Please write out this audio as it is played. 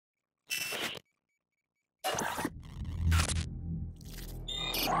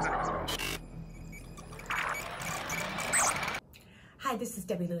Hi, this is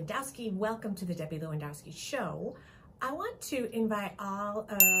Debbie Lewandowski. Welcome to the Debbie Lewandowski Show. I want to invite all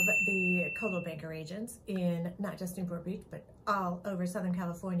of the Coldwell Banker agents in not just Newport Beach, but all over Southern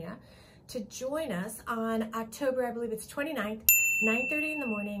California to join us on October, I believe it's 29th, 9:30 in the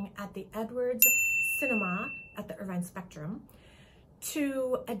morning at the Edwards Cinema at the Irvine Spectrum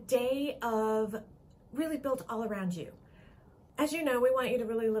to a day of really built all around you. As you know, we want you to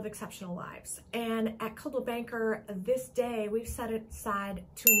really live exceptional lives. And at Coldwell Banker, this day, we've set it aside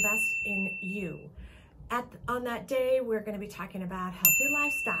to invest in you. On that day, we're going to be talking about healthy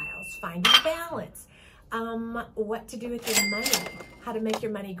lifestyles, finding balance, what to do with your money, how to make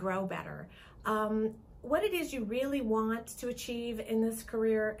your money grow better, what it is you really want to achieve in this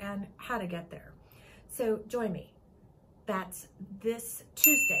career, and how to get there. So join me. That's this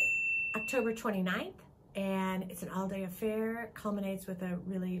Tuesday, October 29th. And it's an all-day affair, culminates with a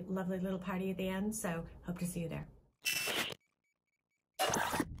really lovely little party at the end, so hope to see you there.